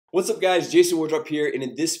What's up guys, Jason Wardrop here, and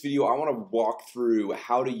in this video I want to walk through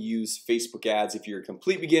how to use Facebook ads. If you're a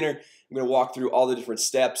complete beginner, I'm going to walk through all the different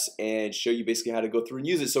steps and show you basically how to go through and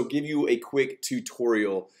use it. So give you a quick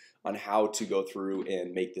tutorial on how to go through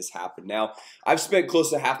and make this happen. Now I've spent close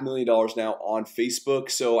to $500,000 now on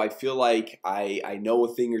Facebook, so I feel like I know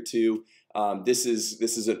a thing or two. This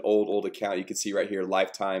is an old account. You can see right here,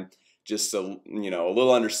 lifetime, just a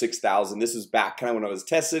little under 6,000. This is back kind of when I was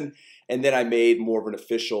testing. And then I made more of an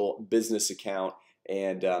official business account,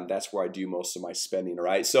 and that's where I do most of my spending. All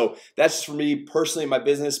right, so that's just for me personally in my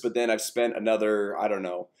business. But then I've spent another, I don't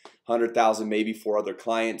know, 100,000 maybe for other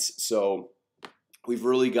clients. So we've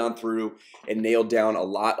really gone through and nailed down a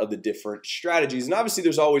lot of the different strategies. And obviously,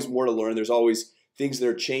 there's always more to learn. There's always things that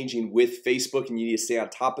are changing with Facebook, and you need to stay on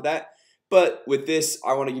top of that. But with this,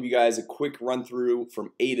 I want to give you guys a quick run through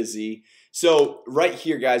from A to Z. So right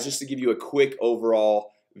here, guys, just to give you a quick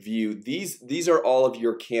overall view, these are all of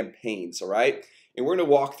your campaigns. All right, and we're gonna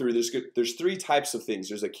walk through. There's three types of things.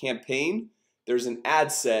 There's a campaign, there's an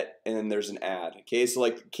ad set, and then there's an ad. Okay, so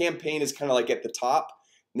like the campaign is kind of like at the top,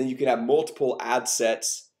 and then you can have multiple ad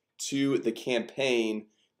sets to the campaign,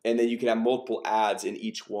 and then you can have multiple ads in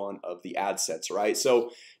each one of the ad sets. Right,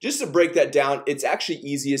 so just to break that down, it's actually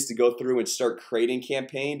easiest to go through and start creating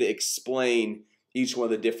campaign to explain each one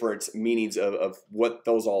of the different meanings of what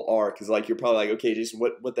those all are, because like you're probably like, okay, Jason,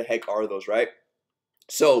 what the heck are those, right?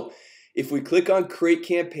 So if we click on create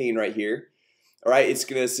campaign right here, all right, it's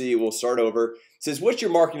gonna see, we'll start over. It says, what's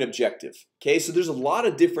your marketing objective? Okay, so there's a lot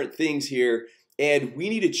of different things here, and we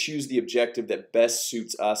need to choose the objective that best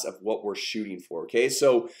suits us of what we're shooting for. Okay,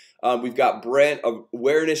 so we've got brand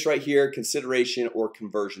awareness right here, consideration, or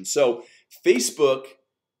conversion. So Facebook,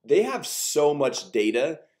 they have so much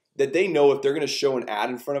data that they know if they're gonna show an ad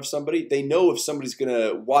in front of somebody. They know if somebody's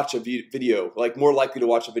gonna watch a video, like more likely to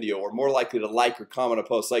watch a video, or more likely to like or comment a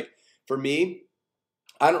post. Like for me,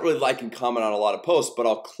 I don't really like and comment on a lot of posts, but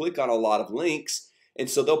I'll click on a lot of links, and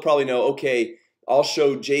so they'll probably know, okay, I'll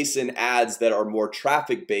show Jason ads that are more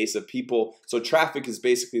traffic based of people. So traffic is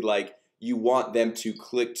basically like you want them to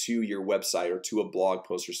click to your website or to a blog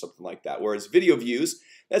post or something like that. Whereas video views,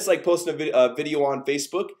 that's like posting a video on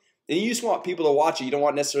Facebook, and you just want people to watch it. You don't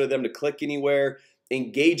want necessarily them to click anywhere.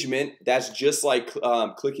 Engagement, that's just like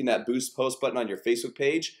clicking that boost post button on your Facebook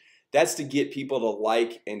page. That's to get people to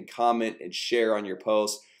like and comment and share on your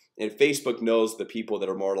post, and Facebook knows the people that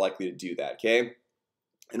are more likely to do that. Okay,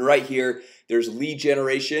 and right here there's lead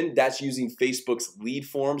generation. That's using Facebook's lead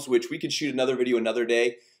forms, which we could shoot another video another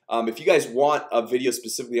day. If you guys want a video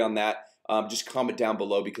specifically on that, just comment down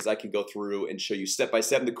below, because I can go through and show you step by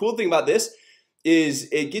step. And the cool thing about this is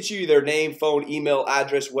it gets you their name, phone, email,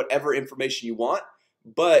 address, whatever information you want,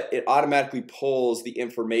 but it automatically pulls the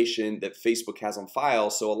information that Facebook has on file.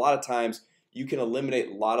 So a lot of times you can eliminate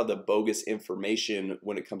a lot of the bogus information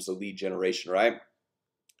when it comes to lead generation. Right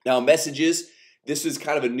now, messages, this is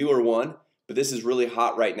kind of a newer one, but this is really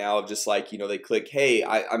hot right now, of just like, they click, hey,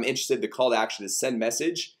 I'm interested. The call to action is send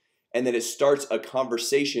message, and then it starts a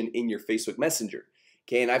conversation in your Facebook Messenger.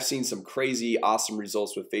 Okay, and I've seen some crazy awesome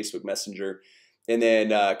results with Facebook Messenger. And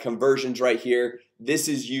then conversions right here, this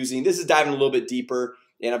is diving a little bit deeper,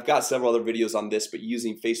 and I've got several other videos on this, but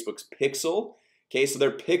using Facebook's pixel. Okay, so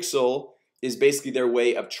their pixel is basically their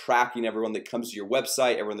way of tracking everyone that comes to your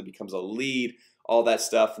website, everyone that becomes a lead, all that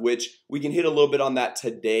stuff, which we can hit a little bit on that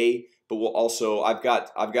today. But we'll also, I've got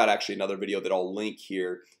actually another video that I'll link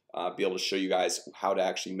here, be able to show you guys how to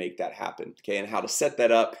actually make that happen. Okay, and how to set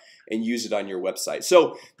that up and use it on your website.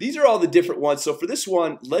 So these are all the different ones. So for this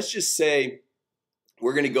one, let's just say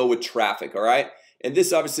we're gonna go with traffic. All right, and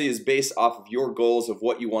this obviously is based off of your goals of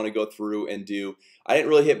what you want to go through and do. I didn't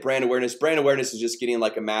really hit brand awareness. Brand awareness is just getting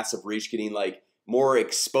like a massive reach, getting like more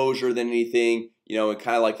exposure than anything, and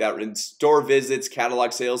kind of like that. In store visits,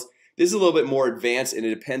 catalog sales, this is a little bit more advanced, and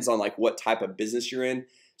it depends on like what type of business you're in.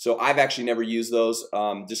 So I've actually never used those,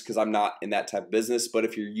 just because I'm not in that type of business. But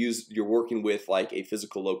if you're working with like a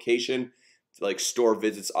physical location, like store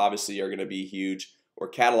visits obviously are going to be huge, or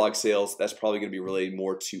catalog sales, that's probably going to be related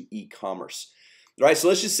more to e-commerce. All right, so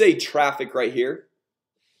let's just say traffic right here,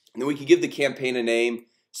 and then we can give the campaign a name.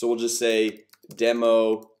 So we'll just say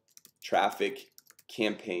demo traffic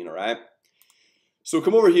campaign. All right, so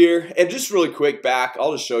come over here, and just really quick back,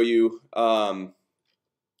 I'll just show you. Let's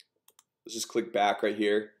just click back right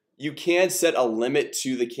here. You can set a limit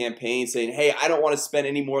to the campaign, saying, hey, I don't want to spend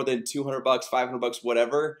any more than 200 bucks, 500 bucks,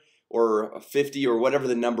 whatever, or 50, or whatever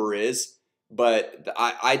the number is. But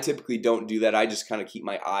I typically don't do that. I just kind of keep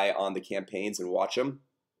my eye on the campaigns and watch them.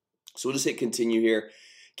 So we'll just hit continue here.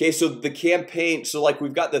 Okay, so the campaign, so like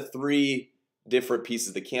we've got the three different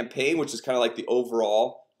pieces. The campaign, which is kind of like the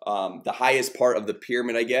overall the highest part of the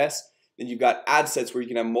pyramid, I guess. Then you've got ad sets where you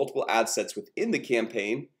can have multiple ad sets within the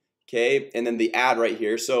campaign. Okay, and then the ad right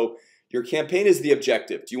here. So your campaign is the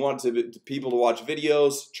objective. Do you want people to watch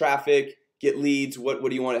videos, traffic, get leads? What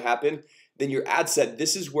do you want to happen? Then your ad set,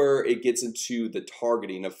 this is where it gets into the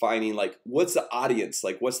targeting of finding like what's the audience,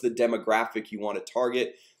 like what's the demographic you want to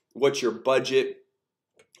target, what's your budget.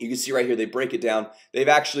 You can see right here they break it down. They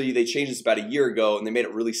changed this about a year ago, and they made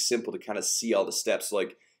it really simple to kind of see all the steps. So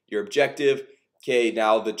like your objective, okay,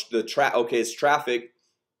 now it's traffic.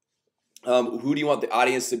 Who do you want the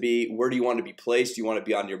audience to be? Where do you want to be placed? Do you want to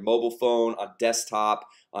be on your mobile phone, on desktop,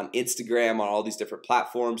 on Instagram, on all these different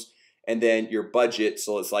platforms? And then your budget,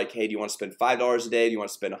 so it's like, hey, do you want to spend $5 a day? Do you want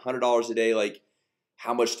to spend $100 a day? Like,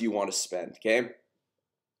 how much do you want to spend? Okay,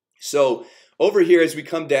 so over here as we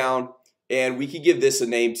come down, and we can give this a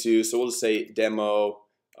name too, so we'll just say demo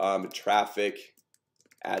traffic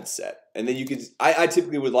ad set. And then you could, I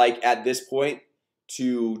typically would like at this point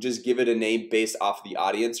to just give it a name based off the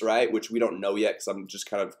audience, right? Which we don't know yet because I'm just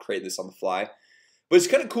kind of creating this on the fly. But it's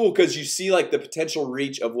kind of cool because you see like the potential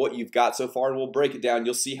reach of what you've got so far, and we'll break it down.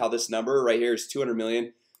 You'll see how this number right here is 200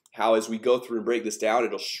 million. How as we go through and break this down,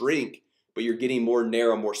 it'll shrink, but you're getting more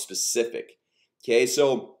narrow, more specific. Okay,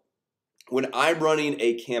 so when I'm running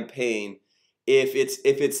a campaign, if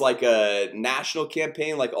it's like a national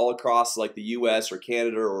campaign, like all across like the US or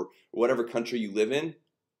Canada or whatever country you live in,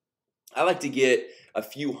 I like to get a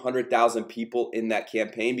few 100,000 people in that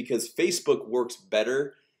campaign because Facebook works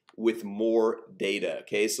better with more data.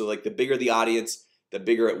 Okay, so like the bigger the audience, the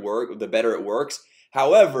better it works.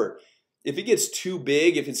 However, if it gets too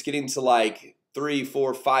big, if it's getting to like 3,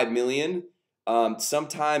 4, 5 million,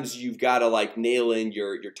 sometimes you've got to like nail in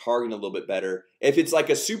your targeting a little bit better. If it's like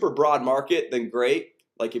a super broad market, then great.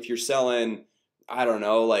 Like if you're selling, I don't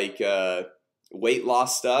know, like weight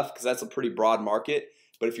loss stuff, because that's a pretty broad market.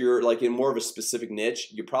 But if you're like in more of a specific niche,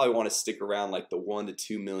 you probably want to stick around like the 1 to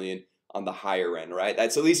 2 million on the higher end, right?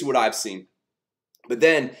 That's at least what I've seen. But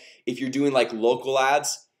then if you're doing like local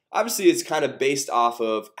ads, obviously it's kind of based off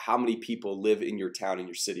of how many people live in your town, in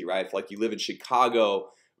your city, right? If like you live in Chicago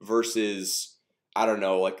versus, I don't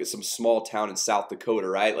know, like some small town in South Dakota,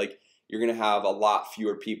 right? Like you're gonna have a lot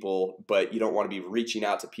fewer people, but you don't want to be reaching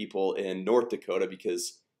out to people in North Dakota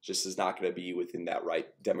because just is not going to be within that right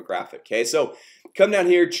demographic. Okay, so come down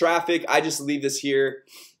here, traffic. I just leave this here.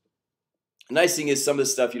 The nice thing is some of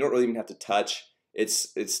this stuff you don't really even have to touch.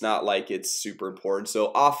 It's not like it's super important.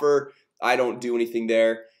 So offer, I don't do anything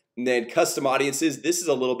there. And then custom audiences, this is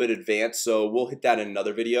a little bit advanced, so we'll hit that in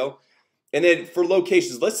another video. And then for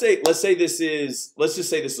locations, let's just say this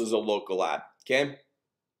is a local ad. Okay,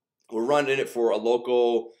 we're running it for a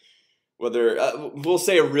local, whether we'll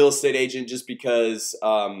say a real estate agent, just because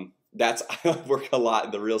that's I work a lot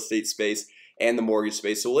in the real estate space and the mortgage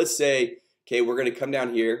space. So let's say, okay, we're gonna come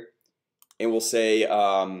down here and we'll say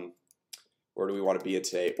where do we want to be in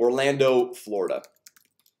today? Orlando, Florida.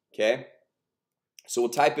 Okay, so we'll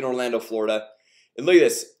type in Orlando, Florida, and look at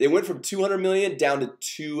this. It went from 200 million down to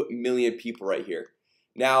 2 million people right here.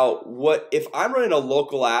 Now what if I'm running a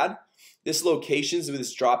local ad? This locations with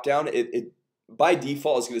this drop down, it by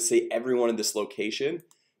default is going to say everyone in this location,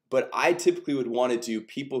 but I typically would want to do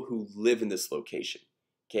people who live in this location.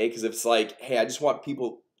 Okay, because if it's like, hey, I just want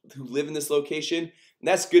people who live in this location, and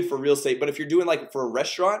that's good for real estate. But if you're doing like for a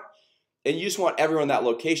restaurant and you just want everyone in that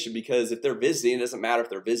location, because if they're visiting, it doesn't matter if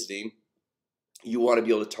they're visiting, you want to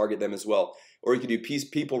be able to target them as well. Or you can do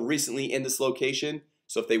people recently in this location,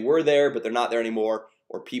 so if they were there but they're not there anymore,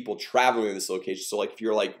 or people traveling in this location. So like if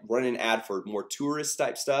you're like running an ad for more tourist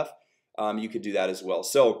type stuff, you could do that as well.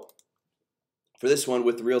 So for this one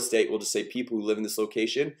with real estate, we'll just say people who live in this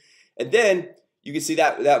location, and then you can see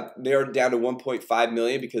that narrowed down to 1.5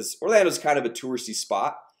 million because Orlando's kind of a touristy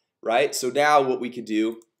spot, right? So now what we can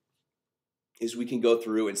do is we can go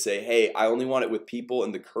through and say, hey, I only want it with people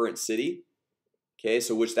in the current city. Okay,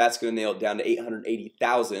 so which that's going to nail it down to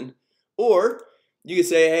 880,000. Or you can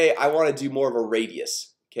say, hey, I want to do more of a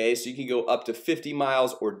radius. Okay, so you can go up to 50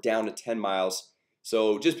 miles or down to 10 miles.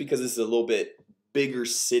 So just because this is a little bit bigger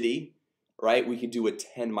city, right, we can do a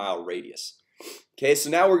 10-mile radius. Okay,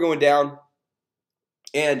 so now we're going down,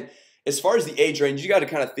 and as far as the age range, you got to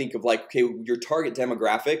kind of think of like, okay, your target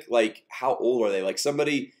demographic, like how old are they? Like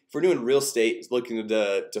somebody, if we're doing real estate, is looking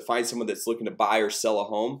to find someone that's looking to buy or sell a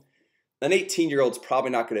home, an 18-year-old's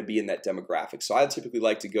probably not going to be in that demographic. So I typically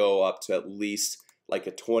like to go up to at least like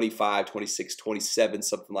a 25, 26, 27,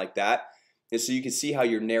 something like that. And so you can see how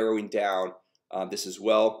you're narrowing down this as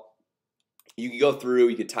well. You can go through,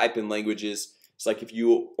 you can type in languages. It's like if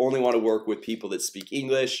you only want to work with people that speak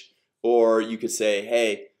English, or you could say,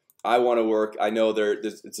 hey, I want to work. I know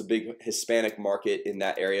it's a big Hispanic market in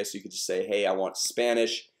that area, so you could just say, hey, I want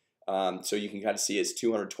Spanish. So you can kind of see it's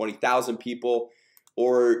 220,000 people,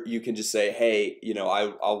 or you can just say, hey, you know,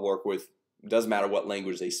 I'll work with. Doesn't matter what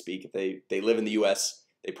language they speak. If they live in the U.S.,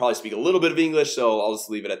 they probably speak a little bit of English, so I'll just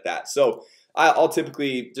leave it at that. So I'll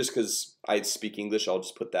typically, just because I speak English, I'll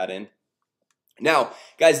just put that in. Now,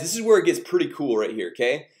 guys, this is where it gets pretty cool right here.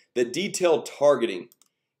 Okay, the detailed targeting.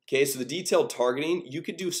 Okay, so the detailed targeting, you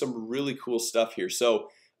could do some really cool stuff here. So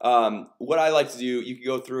what I like to do, you can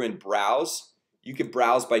go through and browse. You could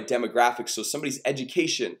browse by demographics. So somebody's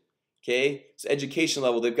education, okay, so education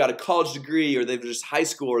level, they've got a college degree, or they've just high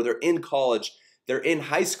school, or they're in college, they're in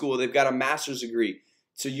high school, they've got a master's degree.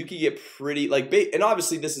 So you can get pretty like, and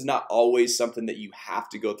obviously this is not always something that you have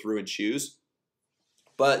to go through and choose,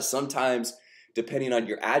 but sometimes depending on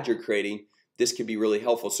your ad you're creating, this can be really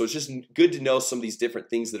helpful. So it's just good to know some of these different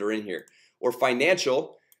things that are in here. Or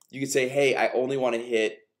financial, you can say, hey, I only want to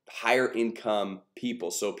hit higher income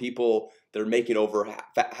people, so people that are making over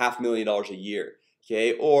 $500,000 a year.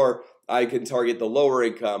 Okay, or I can target the lower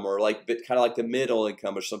income, or like kind of like the middle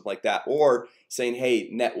income or something like that. Or saying, hey,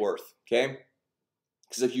 net worth. Okay,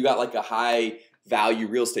 because if you got like a high value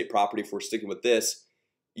real estate property, if we're sticking with this,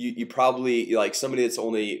 you probably like somebody that's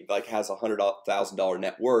only like has $100,000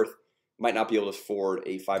 net worth might not be able to afford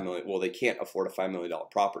a $5 million. Well, they can't afford a $5 million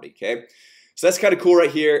property. Okay, so that's kind of cool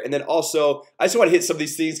right here. And then also, I just want to hit some of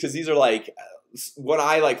these things because these are like, when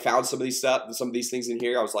I like found some of these things in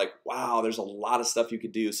here, I was like, wow, there's a lot of stuff you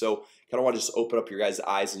could do. So kind of want to just open up your guys'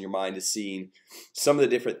 eyes and your mind to seeing some of the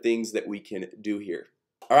different things that we can do here.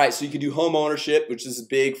 All right, so you can do home ownership, which is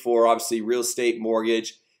big for obviously real estate,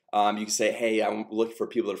 mortgage. You can say, hey, I'm looking for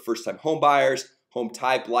people that are first-time home buyers, home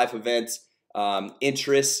type, life events,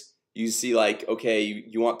 interests. You see like, okay,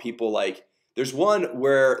 you want people like, there's one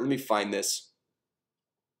where, let me find this.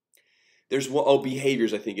 There's one, oh,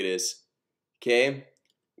 behaviors, I think it is. Okay,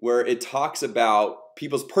 where it talks about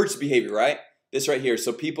people's purchase behavior, right? This right here.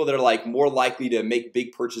 So people that are like more likely to make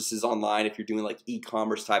big purchases online if you're doing like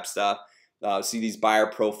e-commerce type stuff. See these buyer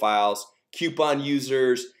profiles, coupon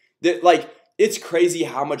users. That like, it's crazy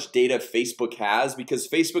how much data Facebook has, because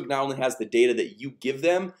Facebook not only has the data that you give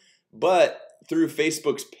them, but through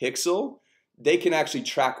Facebook's pixel, they can actually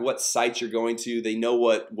track what sites you're going to. They know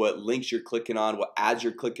what links you're clicking on, what ads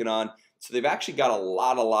you're clicking on. So they've actually got a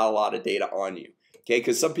lot of data on you. Okay,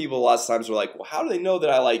 because some people a lot of times are like, well, how do they know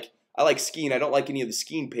that I like skiing? I don't like any of the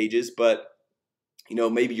skiing pages, but you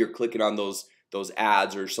know, maybe you're clicking on those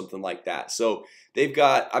ads or something like that. So they've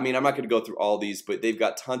got, I mean, I'm not going to go through all these, but they've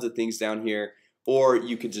got tons of things down here. Or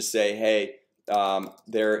you could just say, hey,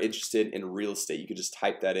 they're interested in real estate. You could just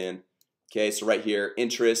type that in. Okay, so right here,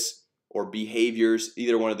 interests or behaviors,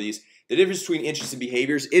 either one of these. The difference between interests and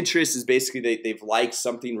behaviors, interest is basically they've liked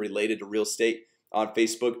something related to real estate on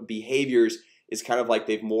Facebook. Behaviors is kind of like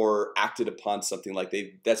they've more acted upon something, like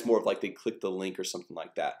that's more of like they clicked the link or something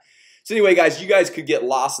like that. So anyway, guys, you guys could get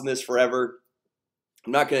lost in this forever.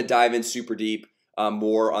 I'm not going to dive in super deep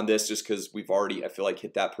more on this, just because we've already, I feel like,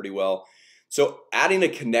 hit that pretty well. So adding a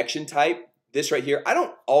connection type, this right here, I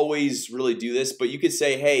don't always really do this, but you could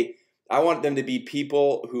say, hey, I want them to be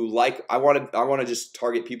people who like, I want to just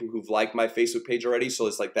target people who've liked my Facebook page already. So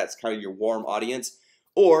it's like, that's kind of your warm audience.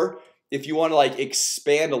 Or if you want to like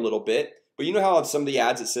expand a little bit, but you know how on some of the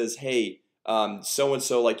ads it says, hey,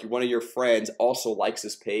 so-and-so, like one of your friends also likes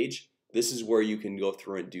this page. This is where you can go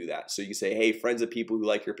through and do that. So you can say, hey, friends of people who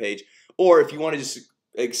like your page. Or if you want to just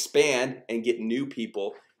expand and get new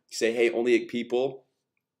people, you say, hey, only people,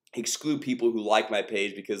 exclude people who like my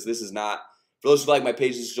page, because this is not for those who like my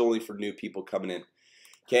page. This is only for new people coming in.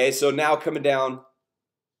 Okay, so now coming down,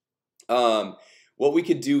 what we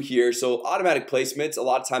could do here, so automatic placements, a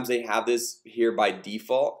lot of times they have this here by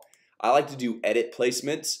default. I like to do edit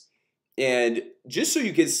placements, and just so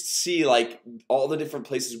you can see like all the different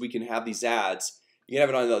places we can have these ads. You can have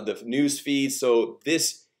it on the news feed. So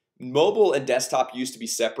this mobile and desktop used to be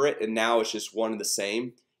separate, and now it's just one and the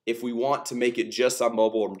same. If we want to make it just on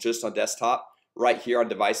mobile or just on desktop, right here on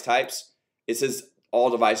device types, it says all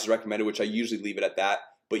devices recommended, which I usually leave it at that,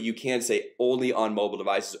 but you can say only on mobile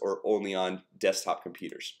devices or only on desktop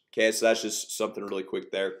computers. Okay, so that's just something really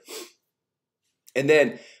quick there. And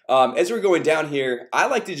then as we're going down here, I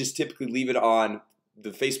like to just typically leave it on the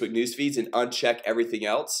Facebook news feeds and uncheck everything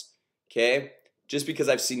else. Okay, just because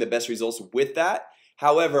I've seen the best results with that.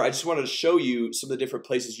 However, I just wanted to show you some of the different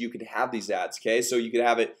places you can have these ads. Okay, so you can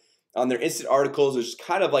have it on their instant articles, which is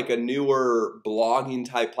kind of like a newer blogging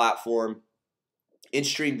type platform.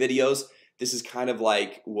 In-stream videos, this is kind of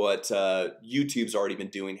like what YouTube's already been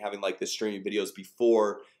doing, having like the streaming videos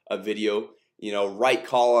before a video. right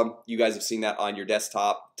column. You guys have seen that on your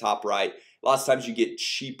desktop, top right. Lots of times you get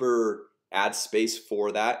cheaper ad space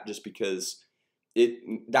for that, just because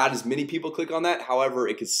not as many people click on that. However,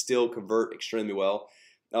 it could still convert extremely well.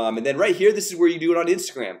 And then right here, this is where you do it on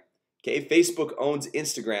Instagram. Okay, Facebook owns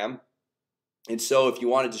Instagram, and so if you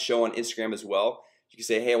wanted to show on Instagram as well, you can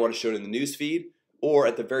say, hey, I want to show it in the news feed or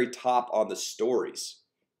at the very top on the stories.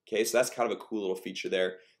 Okay, so that's kind of a cool little feature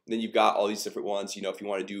there. And then you've got all these different ones. If you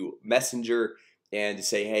want to do Messenger and to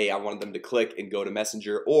say, hey, I want them to click and go to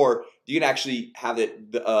Messenger, or you can actually have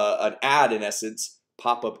an ad in essence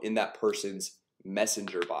pop up in that person's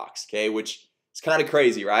Messenger box. Okay, which is kind of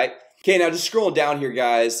crazy, right? Okay, now just scrolling down here,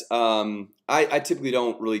 guys. I typically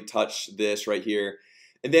don't really touch this right here.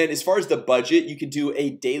 And then as far as the budget, you can do a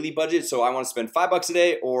daily budget. So I want to spend $5 a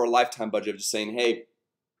day, or a lifetime budget of just saying, hey,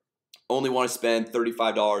 only want to spend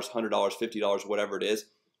 $35, $100, $50, whatever it is.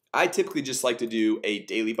 I typically just like to do a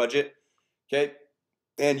daily budget. Okay,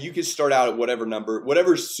 and you can start out at whatever number,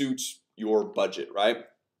 whatever suits your budget, right?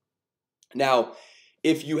 Now,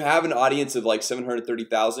 if you have an audience of like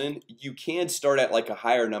 730,000, you can start at like a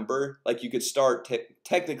higher number. Like you could start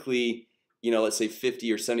technically, let's say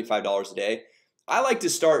 $50 or $75 a day. I like to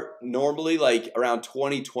start normally like around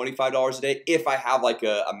 $20, $25 a day if I have like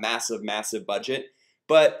a massive budget.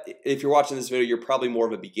 But if you're watching this video, you're probably more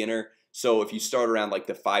of a beginner. So if you start around like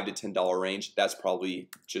the $5 to $10 range, that's probably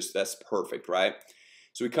that's perfect, right?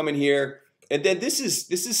 So we come in here, and then this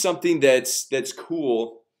is something that's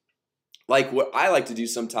cool. Like what I like to do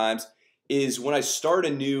sometimes is when I start a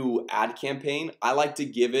new ad campaign, I like to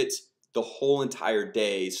give it the whole entire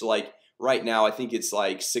day. So like right now, I think it's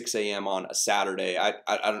like 6 a.m. on a Saturday.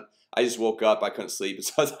 I just woke up, I couldn't sleep,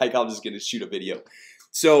 so I was like, I'm just gonna shoot a video.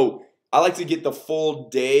 So I like to get the full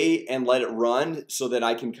day and let it run so that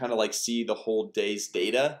I can kind of like see the whole day's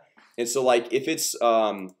data. And so like if it's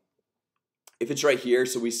right here,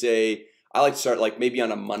 so we say I like to start like maybe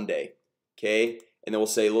on a Monday, okay, and then we'll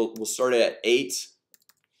say we'll start it at 8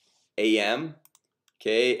 a.m.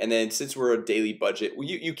 Okay, and then since we're a daily budget,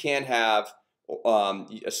 you can have a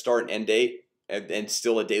start and end date and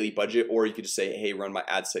still a daily budget, or you could just say, hey, run my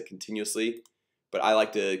ad set continuously. But I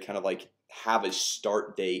like to kind of like have a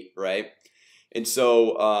start date, right? And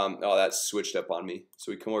so oh, that switched up on me.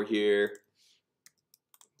 So we come over here,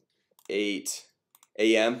 8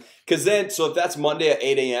 a.m. because then, so if that's Monday at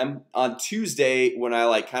 8 a.m. on Tuesday, when I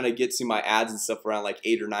like kind of get to my ads and stuff around like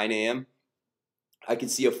 8 or 9 a.m. I can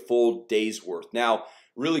see a full day's worth. Now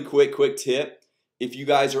really quick tip, if you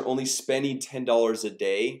guys are only spending $10 a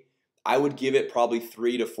day, I would give it probably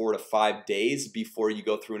 3 to 4 to 5 days before you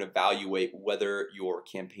go through and evaluate whether your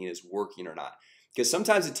campaign is working or not, because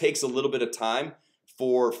sometimes it takes a little bit of time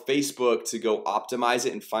for Facebook to go optimize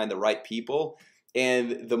it and find the right people.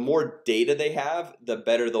 And the more data they have, the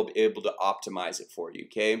better they'll be able to optimize it for you.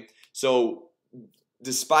 Okay, so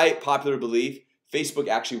despite popular belief, Facebook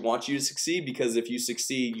actually wants you to succeed, because if you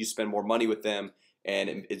succeed, you spend more money with them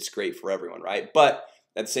and it's great for everyone, right? But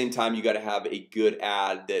at the same time, you got to have a good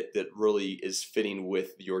ad that really is fitting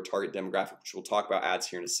with your target demographic, which we'll talk about ads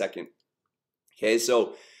here in a second. Okay,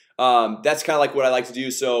 so that's kind of like what I like to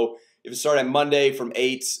do. So if it started at Monday from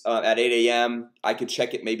 8 at 8 a.m. I could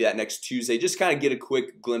check it maybe that next Tuesday, just kind of get a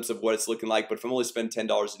quick glimpse of what it's looking like. But if I'm only spending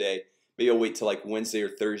 $10 a day, maybe I'll wait till like Wednesday or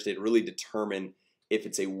Thursday to really determine if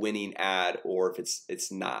it's a winning ad or if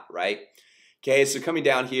it's not, right? Okay, so coming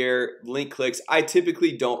down here, link clicks, I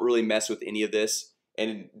typically don't really mess with any of this,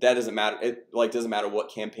 and that doesn't matter. It like doesn't matter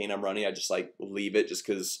what campaign I'm running. I just like leave it, just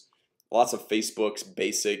because lots of Facebook's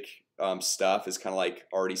basic stuff is kind of like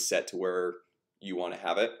already set to where you want to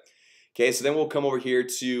have it. Okay, so then we'll come over here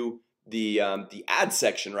to the ad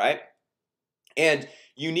section, right? And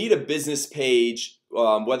you need a business page,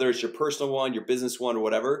 whether it's your personal one, your business one, or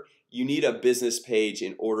whatever. You need a business page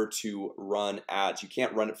in order to run ads. You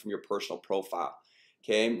can't run it from your personal profile.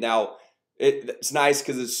 Okay, now it's nice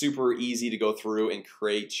because it's super easy to go through and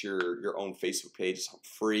create your own Facebook page. It's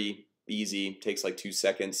free, easy, takes like 2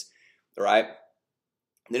 seconds. All right.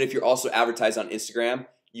 And then if you're also advertised on Instagram,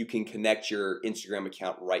 you can connect your Instagram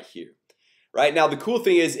account right here. Right now, the cool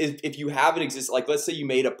thing is if you have an like let's say you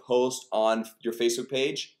made a post on your Facebook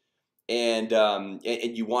page and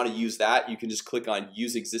you want to use that, you can just click on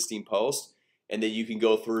use existing post, and then you can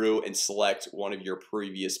go through and select one of your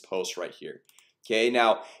previous posts right here. Okay,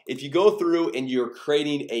 now if you go through and you're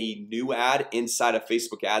creating a new ad inside of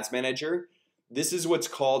Facebook Ads Manager, this is what's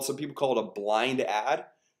called, some people call it a blind ad.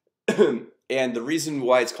 And the reason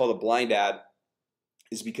why it's called a blind ad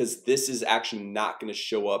is because this is actually not going to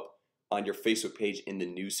show up on your Facebook page in the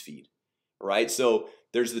newsfeed, right? So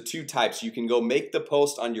there's the two types. You can go make the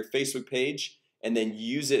post on your Facebook page and then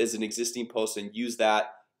use it as an existing post and use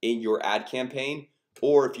that in your ad campaign.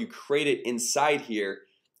 Or if you create it inside here,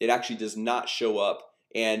 it actually does not show up.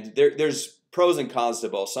 And there's pros and cons to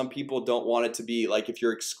both. Some people don't want it to be like, if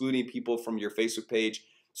you're excluding people from your Facebook page,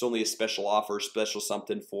 it's only a special offer, special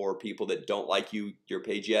something for people that don't like your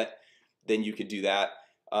page yet, then you could do that.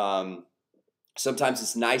 Sometimes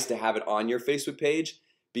it's nice to have it on your Facebook page,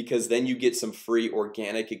 because then you get some free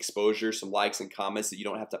organic exposure, some likes and comments that you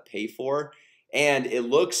don't have to pay for. And it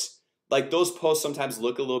looks like those posts sometimes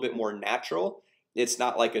look a little bit more natural. It's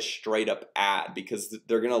not like a straight up ad, because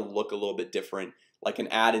they're gonna look a little bit different. Like an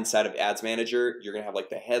ad inside of Ads Manager, you're gonna have like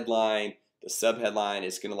the headline, the sub headline.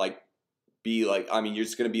 It's gonna like be like, I mean, you're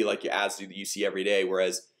just gonna be like your ads that you see every day.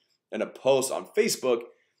 Whereas in a post on Facebook,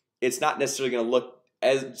 it's not necessarily gonna look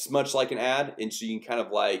as much like an ad, and so you can kind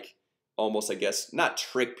of like almost, I guess, not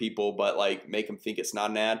trick people, but like make them think it's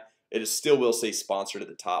not an ad. It still will say sponsored at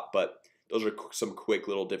the top, but those are some quick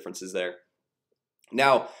little differences there.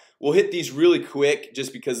 Now we'll hit these really quick,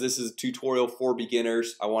 just because this is a tutorial for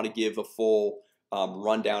beginners. I want to give a full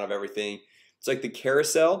rundown of everything. It's like the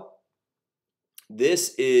carousel.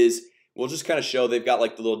 This is, we'll just kind of show, they've got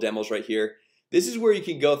like the little demos right here. This is where you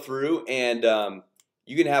can go through and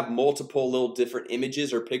you can have multiple little different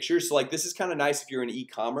images or pictures. So like this is kind of nice if you're in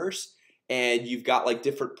e-commerce and you've got like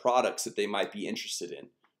different products that they might be interested in,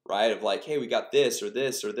 right? Of like, hey, we got this or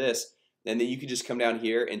this or this, and then you can just come down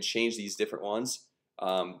here and change these different ones.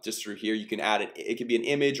 Just through here, you can add it. It could be an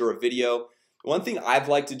image or a video. One thing I've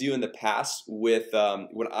liked to do in the past with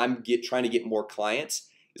when I'm trying to get more clients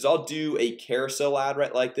is I'll do a carousel ad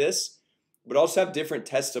right like this, but also have different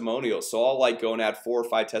testimonials. So I'll like go and add 4 or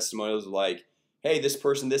 5 testimonials like, hey, this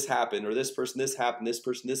person this happened, or this person this happened, this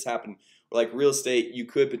person this happened. Or like real estate, you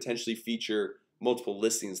could potentially feature multiple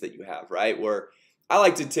listings that you have, right? Where I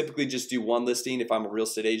like to typically just do one listing if I'm a real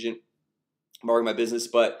estate agent marketing my business,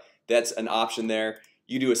 but that's an option there.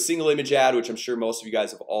 You do a single image ad, which I'm sure most of you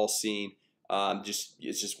guys have all seen.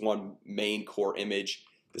 It's just one main core image.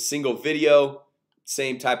 The single video,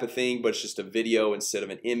 same type of thing, but it's just a video instead of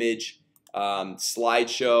an image.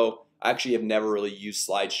 Slideshow, I actually have never really used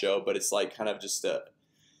slideshow, but it's like kind of just a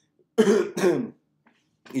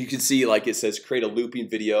you can see like it says create a looping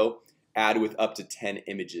video ad with up to 10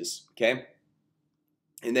 images. Okay,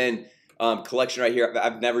 and then collection right here,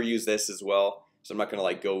 I've never used this as well, so I'm not gonna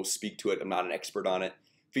like go speak to it. I'm not an expert on it.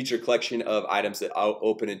 Feature collection of items that I'll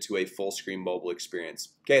open into a full screen mobile experience.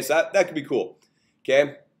 Okay, so that could be cool.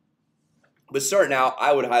 Okay, but starting out,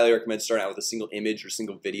 I would highly recommend starting out with a single image or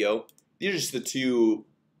single video. These are just the two,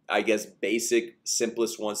 I guess, basic,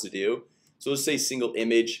 simplest ones to do. So let's say single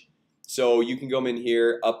image. So you can go in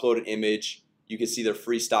here, upload an image. You can see their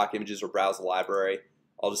free stock images or browse the library.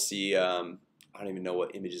 I'll just see, I don't even know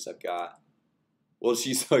what images I've got. We'll just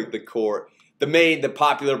use like the core, the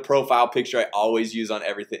popular profile picture I always use on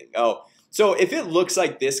everything. Oh, so if it looks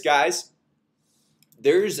like this, guys,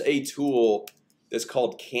 there's a tool that's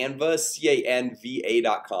called Canva,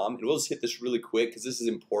 canva.com, and we'll just hit this really quick because this is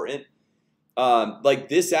important. Like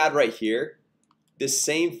this ad right here, this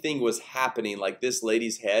same thing was happening. Like this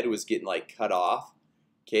lady's head was getting like cut off.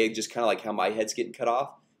 Okay, just kind of like how my head's getting cut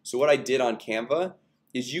off. So what I did on Canva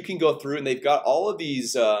is you can go through and they've got all of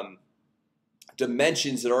these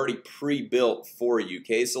dimensions that are already pre-built for you.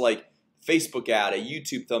 Okay, so like Facebook ad, a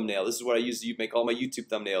YouTube thumbnail. This is what I use to make all my YouTube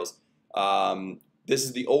thumbnails. This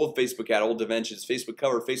is the old Facebook ad, old dimensions, Facebook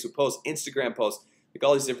cover, Facebook post, Instagram post, like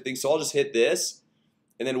all these different things. So I'll just hit this,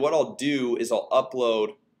 and then what I'll do is I'll upload.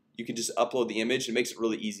 You can just upload the image. It makes it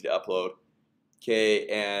really easy to upload. Okay,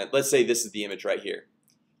 and let's say this is the image right here.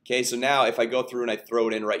 Okay, so now if I go through and I throw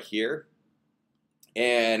it in right here,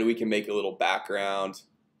 and we can make a little background.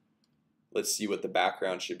 Let's see what the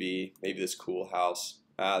background should be. Maybe this cool house.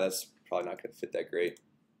 That's probably not gonna fit that great.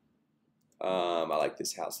 I like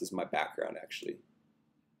this house. This is my background actually.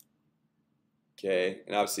 Okay,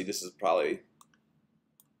 and obviously this is probably,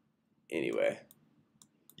 anyway,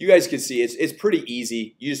 you guys can see it's pretty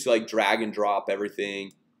easy. You just like drag and drop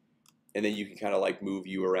everything, and then you can kind of like move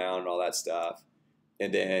you around and all that stuff.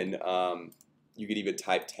 And then you can even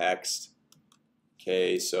type text.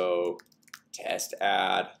 Okay, so test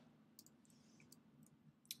ad.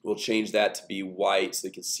 We'll change that to be white so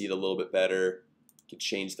they can see it a little bit better. You can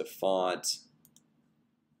change the font.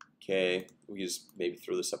 Okay, we can just maybe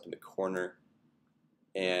throw this up in the corner.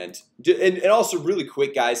 And also really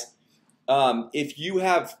quick, guys, if you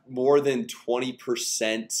have more than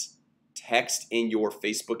 20% text in your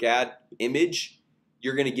Facebook ad image,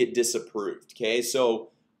 you're gonna get disapproved. Okay, so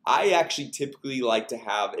I actually typically like to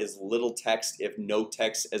have as little text, if no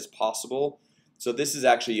text, as possible. So this is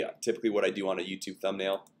actually typically what I do on a YouTube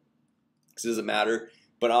thumbnail. because it doesn't matter.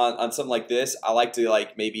 But on something like this, I like to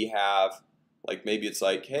like maybe have like maybe it's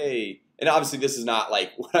like, hey, and obviously this is not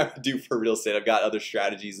like what I would do for real estate. I've got other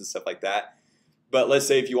strategies and stuff like that. But let's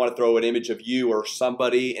say if you want to throw an image of you or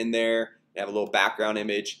somebody in there, you have a little background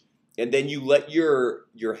image, and then you let your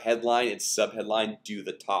headline and subheadline do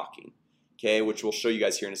the talking, okay, which we'll show you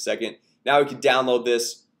guys here in a second. Now we can download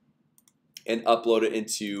this and upload it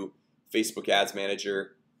into Facebook Ads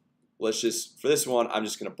Manager. Let's just, for this one, I'm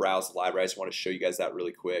just gonna browse the library. I just want to show you guys that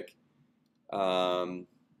really quick.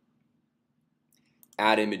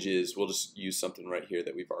 Add images, we'll just use something right here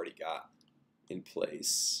that we've already got in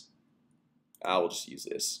place. We'll just use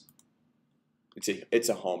this. It's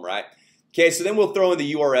a home, right? Okay, so then we'll throw in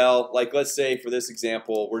the URL. Like let's say for this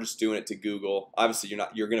example, we're just doing it to Google. Obviously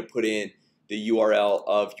you're gonna put in the URL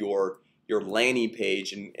of your landing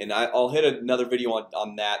page, and I'll hit another video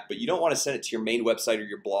on that, but you don't want to send it to your main website or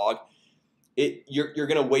your blog. You're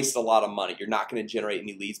gonna waste a lot of money. You're not gonna generate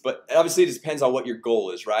any leads, but obviously it depends on what your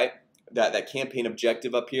goal is, right? That campaign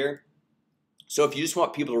objective up here. So if you just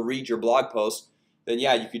want people to read your blog post, then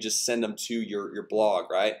yeah, you could just send them to your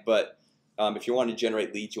blog, right? But if you want to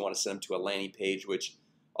generate leads, you want to send them to a landing page, which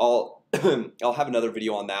I'll have another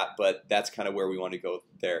video on that, but that's kind of where we want to go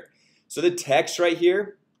there. So the text right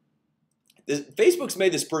here, Facebook's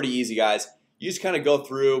made this pretty easy, guys. You just kind of go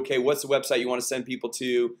through, okay, what's the website you want to send people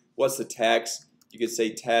to? What's the text? You could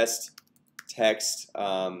say text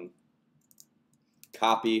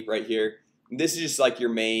copy right here. And this is just like your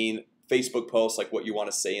main Facebook post, like what you want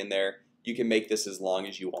to say in there. You can make this as long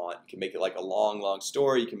as you want. You can make it like a long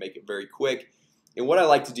story. You can make it very quick. And what I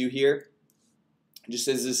like to do here, just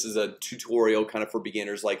as this is a tutorial kind of for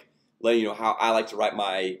beginners, like letting you know how I like to write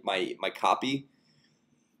my copy.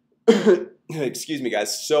 Excuse me,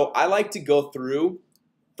 guys. So I like to go through.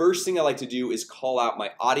 First thing I like to do is call out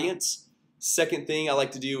my audience. Second thing I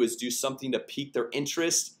like to do is do something to pique their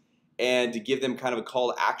interest and to give them kind of a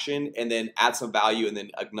call to action, and then add some value, and then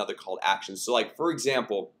another call to action. So like for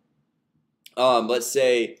example, let's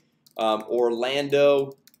say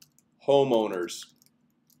Orlando homeowners.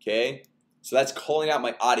 Okay, so that's calling out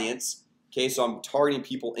my audience. Okay, so I'm targeting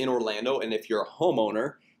people in Orlando, and if you're a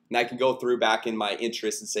homeowner, and I can go through back in my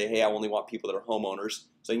interests and say, hey, I only want people that are homeowners,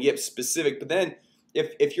 so I can get specific. But then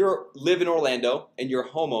if you live in Orlando and you're a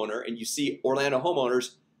homeowner and you see Orlando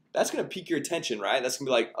homeowners, that's gonna pique your attention, right? That's gonna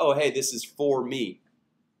be like, oh, hey, this is for me.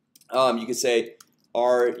 You can say,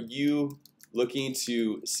 are you looking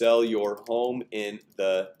to sell your home in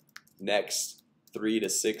the next 3 to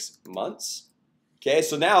 6 months? Okay,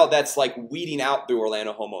 so now that's like weeding out the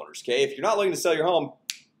Orlando homeowners. Okay, if you're not looking to sell your home,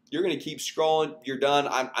 you're gonna keep scrolling. You're done.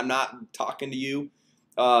 I'm not talking to you.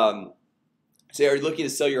 Say, are you looking to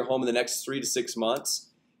sell your home in the next 3 to 6 months?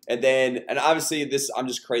 And then, and obviously this, I'm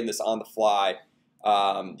just creating this on the fly.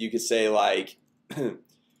 You could say like,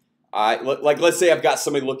 let's say I've got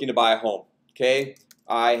somebody looking to buy a home. Okay,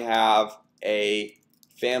 I have a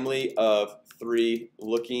family of 3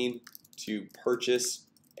 looking to purchase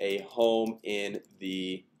a home in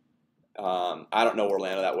the I don't know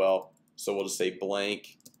Orlando that well, so we'll just say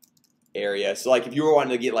blank area. So like if you were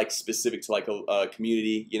wanting to get like specific to like a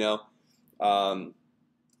community, you know,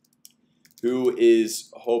 who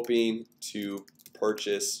is hoping to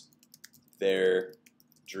purchase their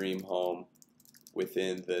dream home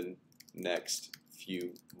within the next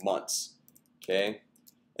few months. Okay,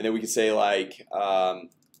 and then we can say like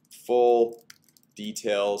full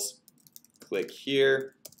details, click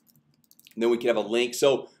here, and then we can have a link.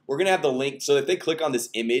 So we're gonna have the link, so if they click on this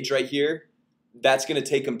image right here, that's gonna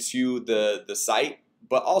take them to the site.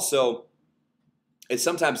 But also it's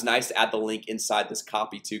sometimes nice to add the link inside this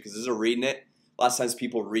copy too, because as they're reading it, lots of times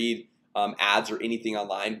people read ads or anything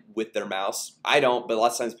online with their mouse. I don't, but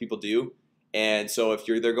lots of times people do. And so if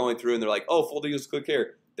they're going through and they're like, oh, full details, click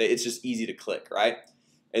here, it's just easy to click, right?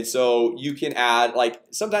 And so you can add, like,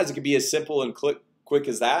 sometimes it can be as simple and quick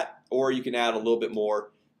as that, or you can add a little bit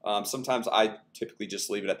more. Sometimes I typically just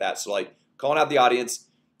leave it at that. So like calling out the audience,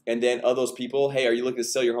 and then of those people, hey, are you looking to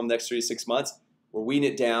sell your home next 3 to 6 months? We're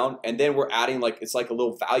weeding it down, and then we're adding like, it's like a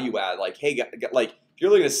little value add, like, hey, like if you're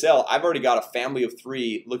looking to sell, I've already got a family of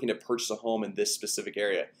 3 looking to purchase a home in this specific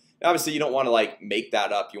area. Now, obviously you don't want to like make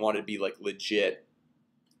that up. You want it to be like legit,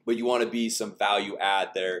 but you want to be some value add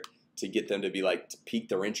there to get them to be like, to pique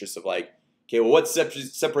their interest of like, okay, well, what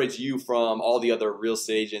separates you from all the other real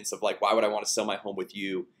estate agents of like, why would I want to sell my home with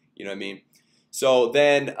you? You know what I mean? So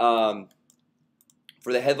then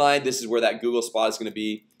for the headline, this is where that Google spot is going to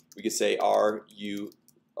be. We could say, are you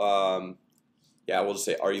yeah, we'll just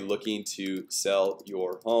say, are you looking to sell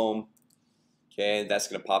your home? Okay, and that's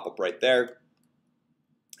going to pop up right there.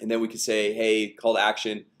 And then we could say, hey, call to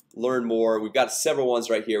action, learn more. We've got several ones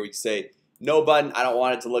right here. We can say no button. I don't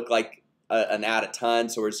want it to look like an ad a ton,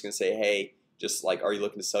 so we're just gonna say, hey, just like, are you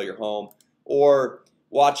looking to sell your home, or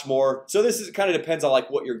watch more. So this is kind of depends on like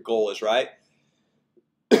what your goal is, right?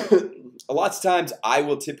 A lot of times I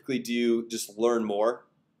will typically do just learn more,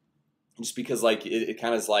 just because like it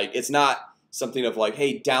kind of is like, it's not something of like,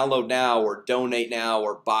 hey, download now or donate now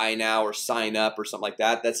or buy now or sign up or something like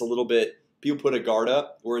that. That's a little bit, people put a guard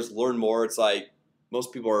up, whereas learn more, it's like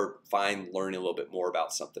most people are fine learning a little bit more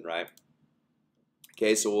about something, right?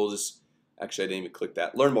 Okay, so we'll just, actually I didn't even click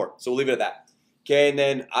that, learn more, so we'll leave it at that. Okay, and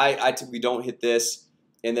then I typically don't hit this,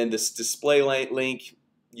 and then this display link,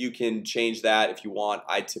 you can change that if you want.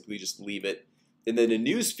 I typically just leave it. And then the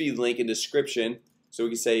newsfeed link and description, so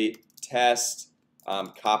we can say test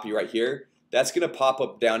copy right here. That's gonna pop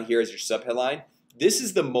up down here as your subheadline. This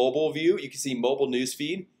is the mobile view. You can see mobile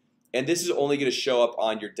newsfeed, and this is only gonna show up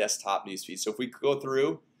on your desktop newsfeed. So if we go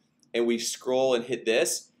through and we scroll and hit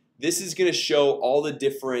this, this is gonna show all the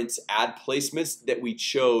different ad placements that we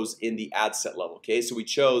chose in the ad set level. Okay, so we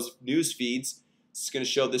chose news feeds. It's gonna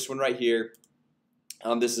show this one right here.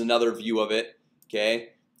 This is another view of it. Okay,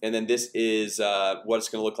 and then this is what it's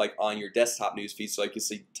gonna look like on your desktop news feed. So like you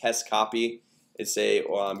see test copy and say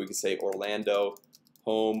we can say Orlando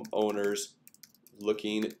homeowners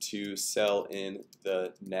looking to sell in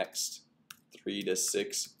the next 3 to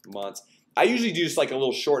 6 months. I usually do just like a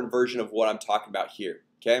little shortened version of what I'm talking about here.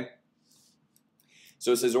 Okay,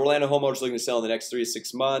 so it says Orlando homeowners looking to sell in the next 3 to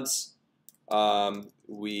 6 months.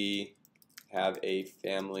 We have a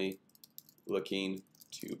family looking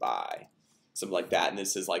to buy, something like that, and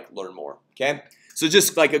this is like learn more. Okay, so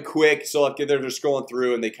just like a quick, so like they're just scrolling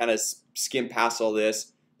through and they kind of skim past all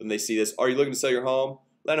this, and they see this. Are you looking to sell your home?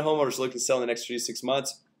 Orlando homeowners looking to sell in the next 3 to 6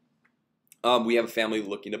 months. We have a family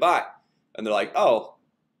looking to buy, and they're like, oh,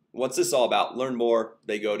 what's this all about? Learn more.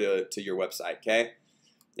 They go to your website. Okay,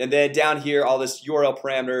 and then down here, all this URL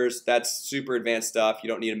parameters, that's super advanced stuff. You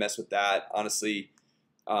don't need to mess with that. Honestly,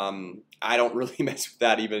 I don't really mess with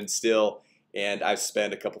that even still, and I've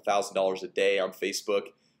spent a couple $1,000s a day on Facebook.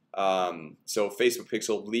 So Facebook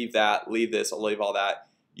pixel, leave that, leave this, I'll leave all that.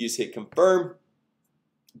 You just hit confirm,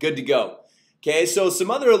 good to go. Okay, so some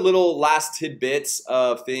other little last tidbits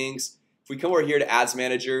of things. If we come over here to Ads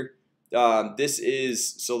Manager, this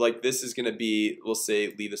is gonna be, we'll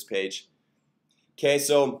say leave this page. Okay,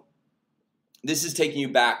 so this is taking you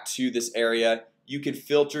back to this area. You can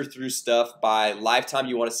filter through stuff by lifetime.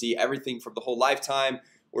 You want to see everything from the whole lifetime,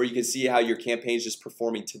 or you can see how your campaign is just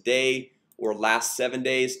performing today or last 7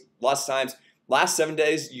 days. Last 7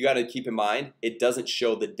 days, you got to keep in mind it doesn't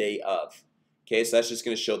show the day of. Okay, so that's just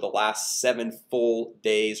going to show the last 7 full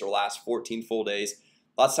days or last 14 full days.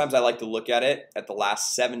 Lots of times I like to look at it at the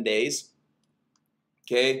last 7 days.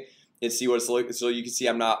 Okay, and see what it's like. So you can see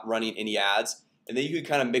I'm not running any ads, and then you can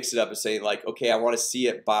kind of mix it up and say like, okay, I want to see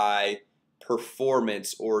it by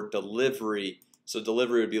performance or delivery. So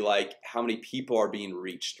delivery would be like how many people are being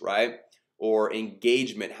reached, right? Or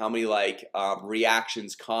engagement, how many like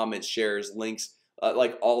reactions, comments, shares, links,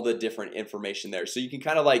 like all the different information there. So you can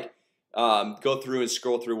kind of like go through and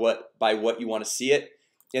scroll through what you want to see it,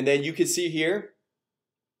 and then you can see here,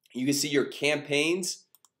 you can see your campaigns,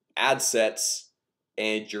 ad sets,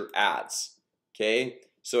 and your ads. Okay,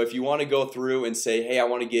 so if you want to go through and say, hey, I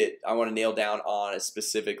want to nail down on a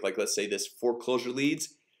specific, like let's say this foreclosure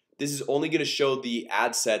leads, this is only going to show the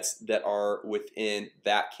ad sets that are within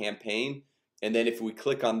that campaign. And then if we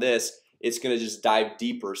click on this, it's going to just dive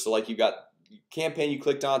deeper. So like you got campaign you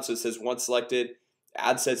clicked on, so it says one selected.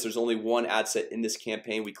 Ad sets, there's only one ad set in this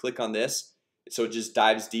campaign. We click on this, so it just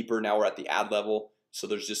dives deeper. Now we're at the ad level, so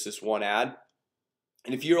there's just this one ad.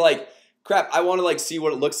 And if you're like, crap, I want to like see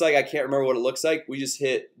what it looks like, I can't remember what it looks like, we just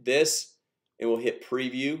hit this and we'll hit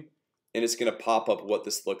preview, and it's gonna pop up what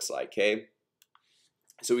this looks like. Okay,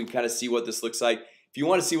 so we can kind of see what this looks like. If you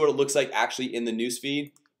want to see what it looks like actually in the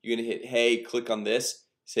newsfeed, you're gonna hit hey, click on this,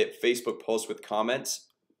 hit Facebook post with comments,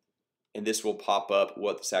 and this will pop up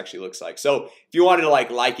what this actually looks like. So if you wanted to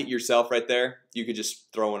like it yourself right there, you could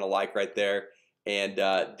just throw in a like right there, and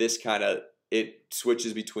this kind of, it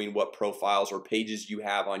switches between what profiles or pages you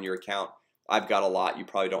have on your account. I've got a lot, you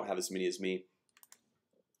probably don't have as many as me.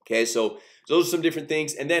 Okay, so those are some different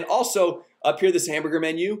things. And then also up here, this hamburger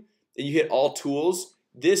menu, and you hit all tools.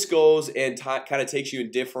 This goes and kind of takes you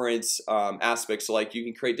in different aspects. So like you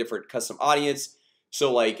can create different custom audience.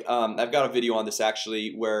 So like I've got a video on this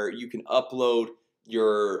actually where you can upload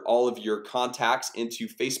all of your contacts into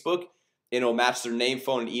Facebook, and it'll match their name,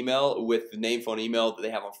 phone, and email with the name, phone, email that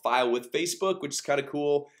they have on file with Facebook, which is kind of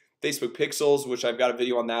cool. Facebook pixels, which I've got a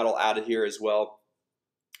video on that, I'll add it here as well.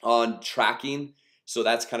 On tracking, So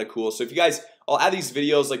that's kind of cool. So if you guys, I'll add these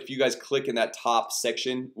videos, like if you guys click in that top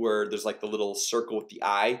section where there's like the little circle with the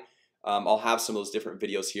eye, I'll have some of those different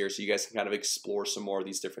videos here so you guys can kind of explore some more of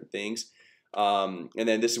these different things. And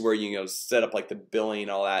then this is where you set up like the billing,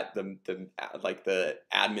 all that, like the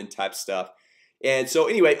admin type stuff. And so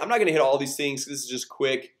anyway, I'm not gonna hit all these things. This is just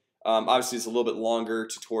quick. Obviously it's a little bit longer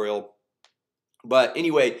tutorial, but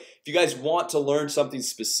anyway, if you guys want to learn something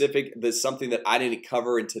specific, that's something that I didn't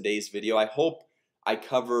cover in today's video, I hope I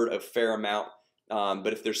covered a fair amount.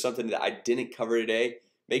 But if there's something that I didn't cover today,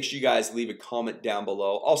 make sure you guys leave a comment down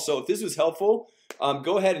below. Also, if this was helpful,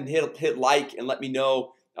 go ahead and hit like and let me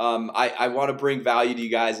know. I want to bring value to you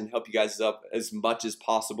guys and help you guys up as much as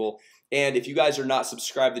possible. And if you guys are not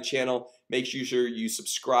subscribed to the channel, make sure you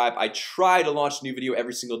subscribe. I try to launch a new video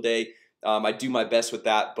every single day. I do my best with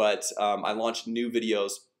that, but I launch new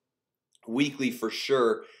videos weekly for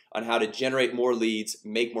sure on how to generate more leads,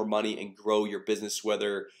 make more money, and grow your business.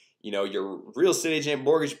 Whether you're a real estate agent,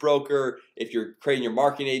 mortgage broker, if you're creating your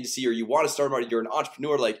marketing agency, or you want to start, you're an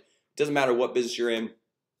entrepreneur, like it doesn't matter what business you're in.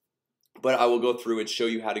 But I will go through and show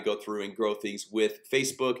you how to go through and grow things with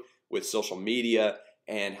Facebook, with social media,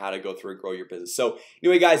 and how to go through and grow your business. So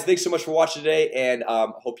anyway, guys, thanks so much for watching today, and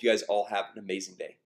hope you guys all have an amazing day.